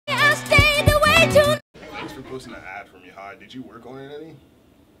posting an ad for me. Hi, did you work on it any?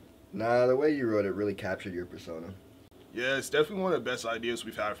 Nah, the way you wrote it really captured your persona. Yeah, it's definitely one of the best ideas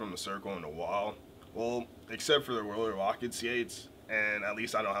we've had from the circle in a while. Well, except for the roller rocket skates, and at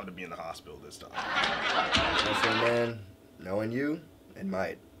least I don't have to be in the hospital this time. Also, man, knowing you, it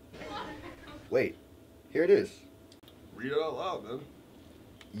might. Wait, here it is. Read it out loud, man.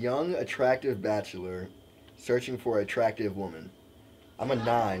 Young, attractive bachelor searching for attractive woman. I'm a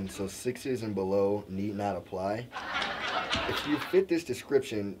 9, so 6s and below need not apply. If you fit this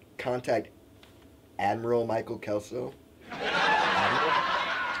description, contact Admiral Michael Kelso. Admiral?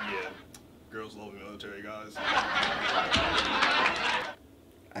 Yeah, girls love military guys.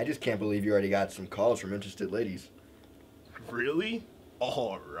 I just can't believe you already got some calls from interested ladies. Really?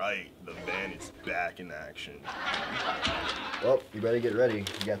 All right, the van is back in action. Well, you better get ready.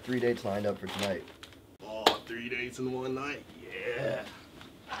 You got 3 dates lined up for tonight. Oh, 3 dates in one night? Yeah.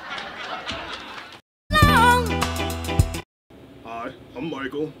 Hi, I'm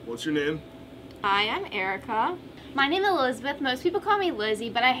Michael. What's your name? Hi, I'm Erica. My name is Elizabeth. Most people call me Lizzie,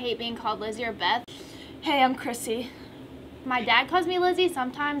 but I hate being called Lizzie or Beth. Hey, I'm Chrissy. My dad calls me Lizzie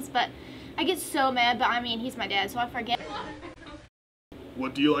sometimes, but I get so mad, but I mean, he's my dad, so I forget.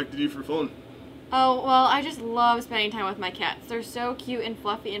 What do you like to do for fun? Oh, well, I just love spending time with my cats. They're so cute and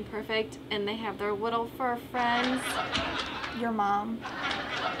fluffy and perfect, and they have their little fur friends. Your mom.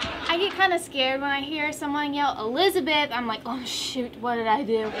 I get kind of scared when I hear someone yell, Elizabeth. I'm like, oh shoot, what did I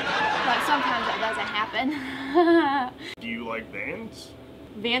do? But sometimes that doesn't happen. Do you like vans?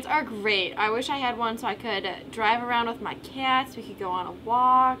 Vans are great. I wish I had one so I could drive around with my cats. We could go on a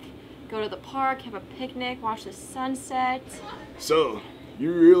walk, go to the park, have a picnic, watch the sunset. So,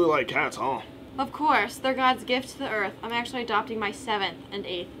 you really like cats, huh? Of course, they're God's gift to the earth. I'm actually adopting my 7th and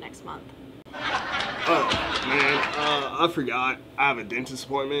 8th next month. Oh, man, I forgot. I have a dentist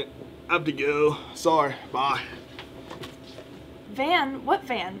appointment. I have to go. Sorry, bye. Van? What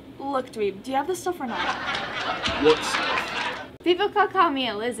van? Look, dweeb, do you have this stuff or not? What stuff? People could call me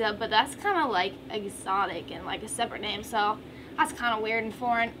Eliza, but that's kind of like exotic and like a separate name, so that's kind of weird and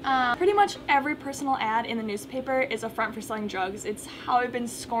foreign. Pretty much every personal ad in the newspaper is a front for selling drugs. It's how I've been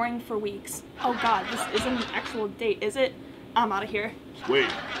scoring for weeks. Oh god, this isn't an actual date, is it? I'm out of here. Wait,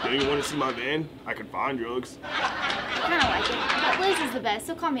 don't you want to see my van? I can find drugs. I kind of like it, but Liz is the best,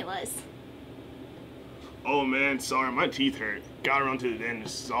 so call me Liz. Oh man, sorry, my teeth hurt. Got around to the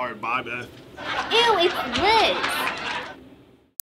dentist. Sorry, bye, Beth. Ew, it's Liz!